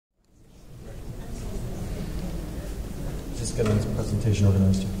get this presentation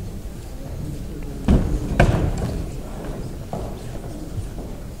organized.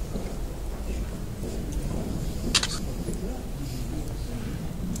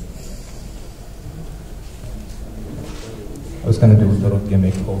 I was going to do a little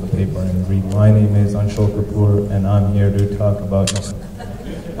gimmick, hold the paper and read. My name is Anshul Kapoor, and I'm here to talk about...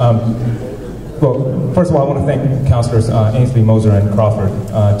 well, first of all, I want to thank Councillors Ainsley, Moser, and Crawford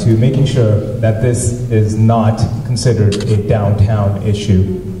to making sure that this is not considered a downtown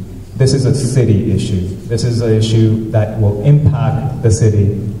issue. This is a city issue. This is an issue that will impact the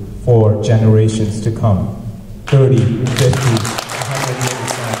city for generations to come. 30, 50, 100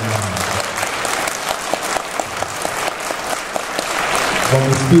 years down the line. When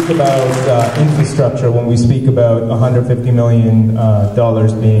we speak about infrastructure, when we speak about $150 million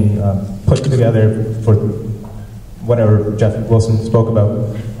being put together for whatever Jeff Wilson spoke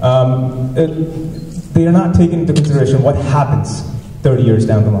about, they are not taking into consideration what happens 30 years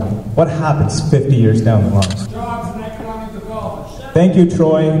down the line. What happens 50 years down the line? Jobs and economic development. Thank you,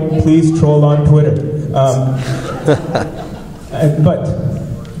 Troy. Please troll on Twitter. But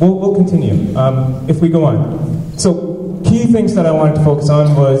we'll continue if we go on. So key things that I wanted to focus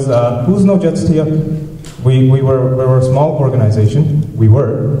on was who's NoJetsTO? We were a small organization. We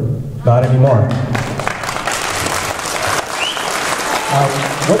were, not anymore.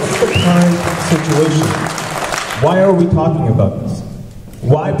 What's the current situation? Why are we talking about this?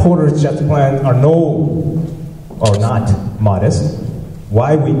 Why Porter's jet plan are not modest?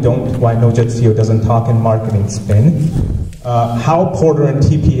 Why NoJetsTO doesn't talk in marketing spin? How Porter and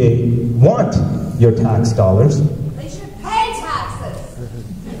TPA want your tax dollars. They should pay taxes.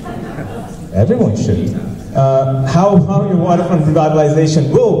 Everyone should. How your waterfront revitalization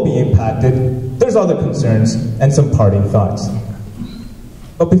will be impacted. There's other concerns and some parting thoughts.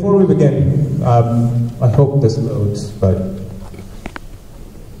 But before we begin, I hope this loads, but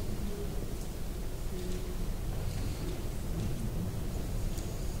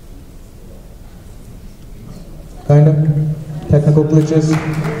kind of technical glitches.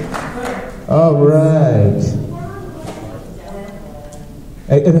 All right.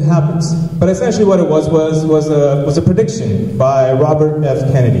 It happens. But essentially what it was a prediction by Robert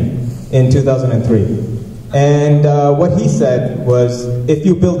F. Kennedy in 2003. And what he said was, if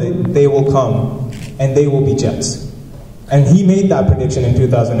you build it, they will come, and they will be jets. And he made that prediction in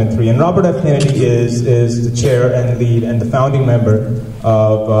 2003. And Robert F. Kennedy is the chair and lead and the founding member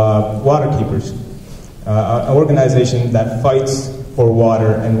of Waterkeepers, an organization that fights for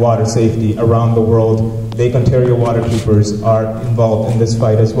water and water safety around the world. Lake Ontario Waterkeepers are involved in this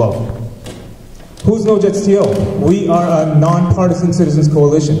fight as well. Who's NoJetsTO? We are a nonpartisan citizens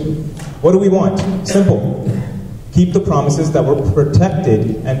coalition. What do we want? Simple. Keep the promises that were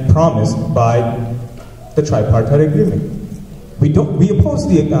protected and promised by the tripartite agreement. We oppose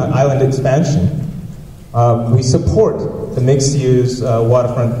the island expansion. We support the mixed-use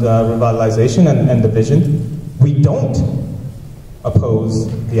waterfront revitalization and the vision. We don't oppose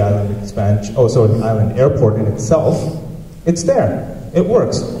the island expansion, the island airport in itself. It's there. It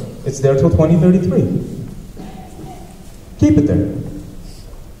works. It's there till 2033. Keep it there.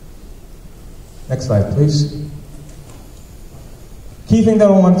 Next slide, please. Key thing that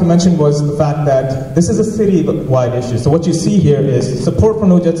I wanted to mention was the fact that this is a city-wide issue. So what you see here is support for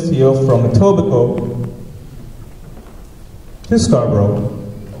NoJetsTO from Etobicoke to Scarborough,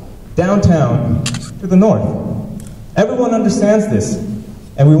 downtown to the north. Everyone understands this,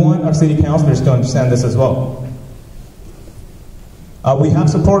 and we want our city councilors to understand this as well. We have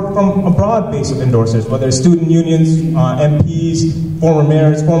support from a broad base of endorsers, whether it's student unions, MPs, former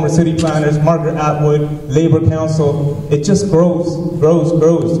mayors, former city planners, Margaret Atwood, Labour Council. It just grows.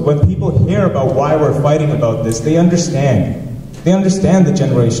 When people hear about why we're fighting about this, they understand. They understand the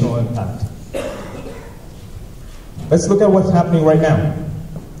generational impact. Let's look at what's happening right now.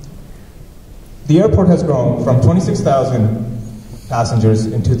 The airport has grown from 26,000 passengers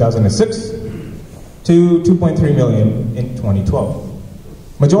in 2006 to 2.3 million in 2012.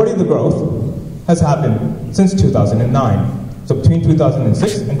 Majority of the growth has happened since 2009. So between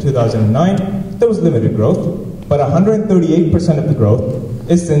 2006 and 2009, there was limited growth, but 138% of the growth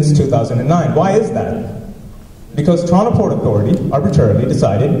is since 2009. Why is that? Because Toronto Port Authority arbitrarily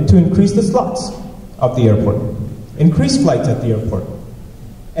decided to increase the slots of the airport, increase flights at the airport.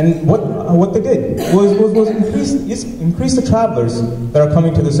 And what they did was increase the travelers that are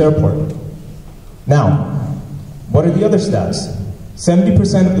coming to this airport. Now, what are the other stats?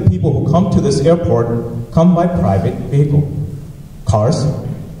 70% of the people who come to this airport come by private vehicle. Cars,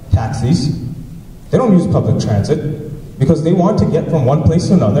 taxis. They don't use public transit because they want to get from one place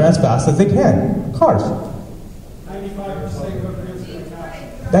to another as fast as they can. Cars. 95%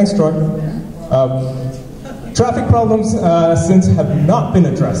 Thanks, Troy. Traffic problems since have not been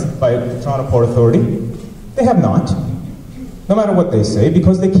addressed by the Toronto Port Authority. They have not, no matter what they say,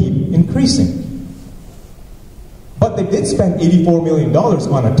 because they keep increasing. But they did spend $84 million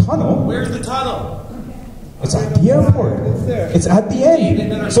on a tunnel. Where's the tunnel? It's at the airport. It's at the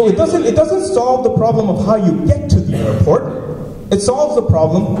end. So it doesn't solve the problem of how you get to the airport. It solves the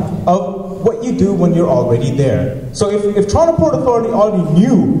problem of what you do when you're already there. So if Toronto Port Authority already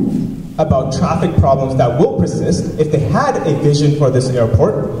knew about traffic problems that will persist, if they had a vision for this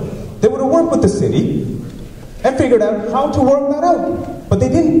airport, they would have worked with the city and figured out how to work that out. But they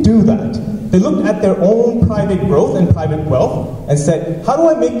didn't do that. They looked at their own private growth and private wealth and said, how do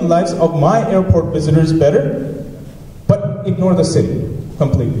I make the lives of my airport visitors better, but ignore the city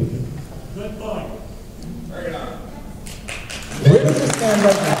completely? Good point. Bring it on. Where does it stand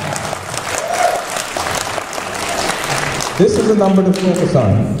right now? This is a number to focus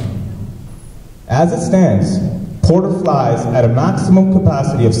on. As it stands, Porter flies at a maximum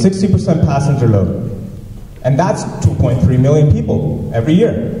capacity of 60% passenger load. And that's 2.3 million people every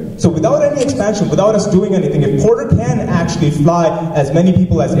year. So without any expansion, without us doing anything, if Porter can actually fly as many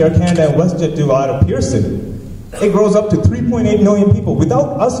people as Air Canada and WestJet do out of Pearson, it grows up to 3.8 million people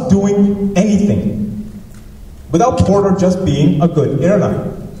without us doing anything. Without Porter just being a good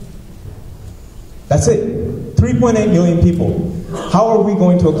airline. That's it. 3.8 million people. How are we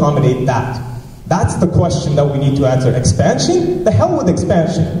going to accommodate that? That's the question that we need to answer. Expansion? The hell with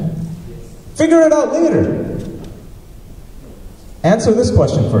expansion. Figure it out later. Answer this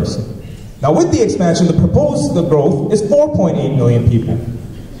question first. Now with the expansion, the proposed growth is 4.8 million people.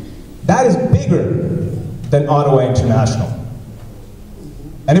 That is bigger than Ottawa International.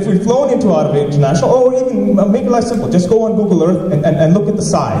 And if we've flown into Ottawa International, or even make it life simple, just go on Google Earth and look at the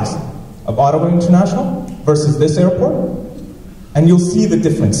size of Ottawa International versus this airport, and you'll see the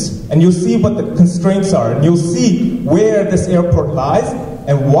difference. And you'll see what the constraints are, and you'll see where this airport lies,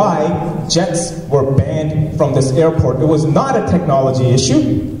 and why jets were banned from this airport. It was not a technology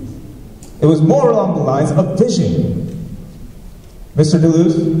issue. It was more along the lines of vision. Mr.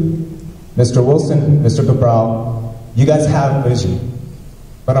 Deleuze, Mr. Wilson, Mr. Cabral, you guys have vision.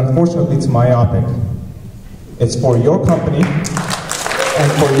 But unfortunately, it's myopic. It's for your company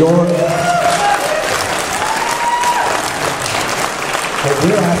and for your... What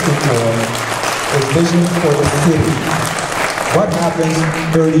we're asking for is vision for the city. What happens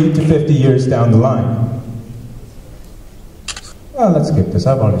 30 to 50 years down the line? Well, let's skip this.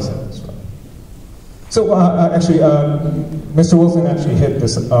 I've already said this. So Mr. Wilson actually hit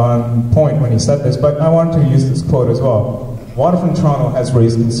this point when he said this, but I want to use this quote as well. Waterfront Toronto has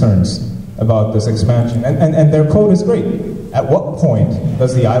raised concerns about this expansion, and their quote is great. At what point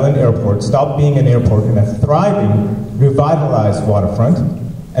does the island airport stop being an airport in a thriving, revitalized waterfront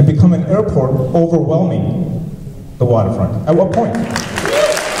and become an airport overwhelming the waterfront? At what point?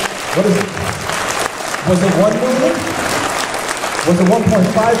 What is it? Was it 1 million? Was it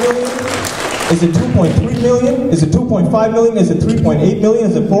 1.5 million? Is it 2.3 million? Is it 2.5 million? Is it 3.8 million?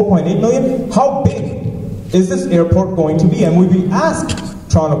 Is it 4.8 million? How big is this airport going to be? And when we ask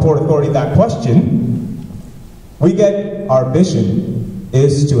Toronto Port Authority that question, we get our vision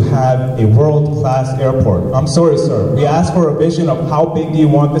is to have a world-class airport. I'm sorry, sir. We ask for a vision of how big do you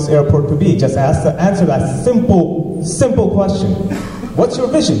want this airport to be. Just answer that simple question. What's your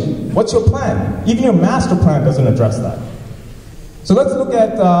vision? What's your plan? Even your master plan doesn't address that. So let's look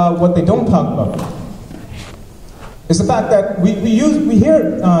at what they don't talk about. It's the fact that we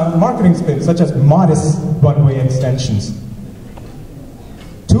hear marketing spins such as modest runway extensions.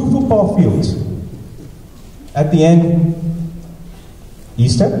 2 football fields. At the end,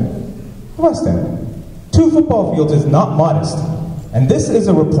 East End, West End. 2 football fields is not modest. And this is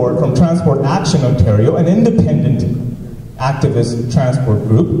a report from Transport Action Ontario, an independent activist transport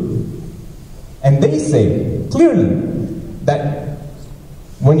group. And they say clearly that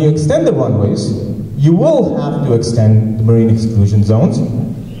when you extend the runways, you will have to extend the marine exclusion zones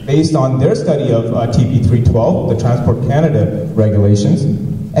based on their study of TP 312, the Transport Canada regulations,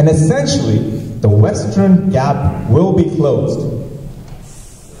 and essentially the Western Gap will be closed.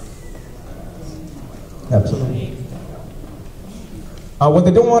 Absolutely. What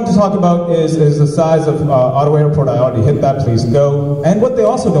they don't want to talk about is the size of Ottawa Airport. I already hit that, please go. And what they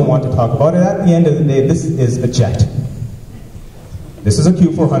also don't want to talk about is at the end of the day, this is a jet. This is a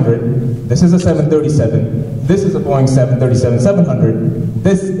Q400, this is a 737, this is a Boeing 737-700,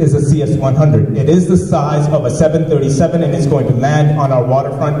 this is a CS-100. It is the size of a 737 and it's going to land on our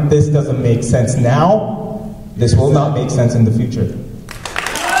waterfront. This doesn't make sense now. This will not make sense in the future.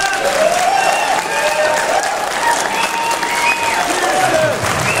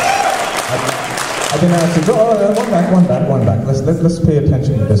 been asked to go. One back. Let's pay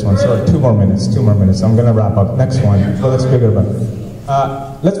attention to this one. Sorry, 2 more minutes. I'm gonna wrap up. Next one. Well, let's figure it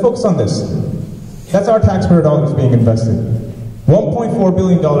out. Let's focus on this. That's our taxpayer dollars being invested. $1.4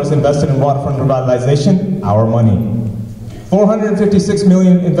 billion invested in waterfront revitalization, our money. $456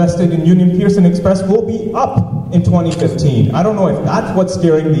 million invested in Union Pearson Express will be up in 2015. I don't know if that's what's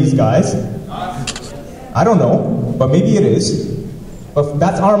scaring these guys. I don't know, but maybe it is. But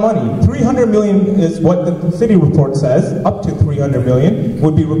that's our money. $300 million is what the city report says. Up to $300 million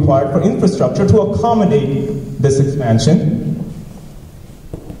would be required for infrastructure to accommodate this expansion.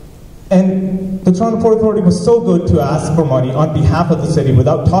 And the Toronto Port Authority was so good to ask for money on behalf of the city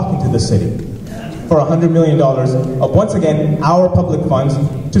without talking to the city for $100 million of, once again, our public funds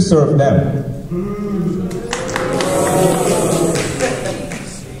to serve them.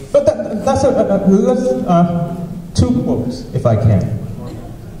 But that's two quotes, if I can.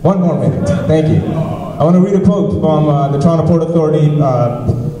 1 more minute. Thank you. I want to read a quote from the Toronto Port Authority,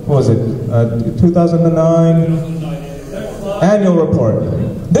 what was it, 2009 annual report.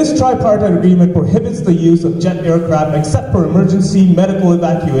 This tripartite agreement prohibits the use of jet aircraft except for emergency medical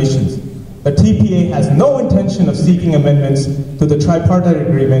evacuations. The TPA has no intention of seeking amendments to the tripartite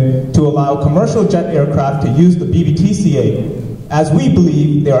agreement to allow commercial jet aircraft to use the BBTCA, as we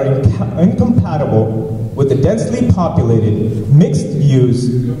believe they are incompatible with the densely populated,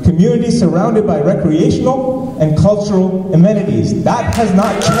 mixed-use community surrounded by recreational and cultural amenities. That has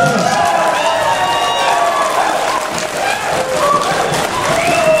not changed.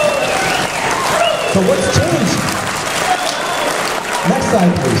 So what's changed? Next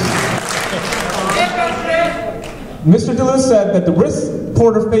slide, please. Mr. Duluth said that the risk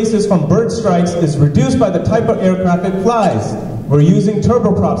Porter faces from bird strikes is reduced by the type of aircraft it flies. We're using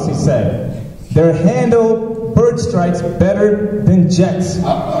turboprops, he said. They handle bird strikes better than jets.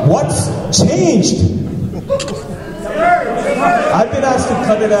 What's changed? I've been asked to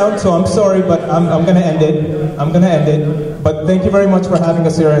cut it out, so I'm sorry, but I'm going to end it. But thank you very much for having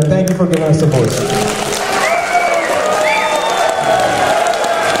us here, and thank you for giving us a voice.